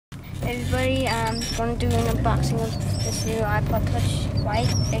Hey everybody, I'm going to do an unboxing of this new iPod Touch White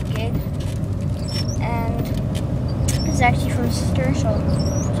 8 gig, and this is actually from sister, so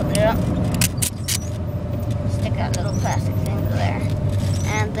let's open it up. Stick that little plastic thing there,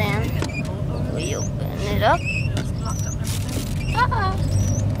 and then we open it up,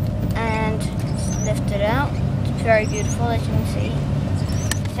 and lift it out. It's very beautiful, as you can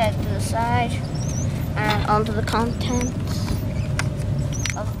see. Set it to the side, and onto the contents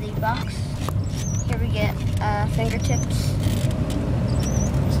of the box. Here we get fingertips.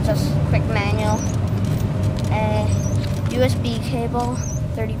 It's just a quick manual. A USB cable,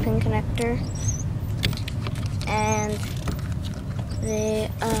 30-pin connector, and the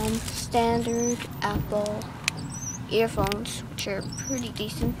standard Apple earphones, which are pretty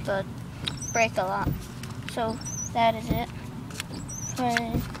decent but break a lot. So that is it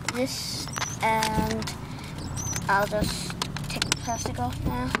for this, and I'll just take the plastic off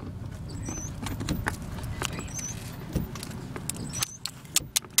now.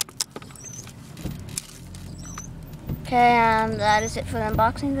 Okay, and that is it for the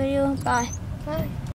unboxing video. Bye. Bye.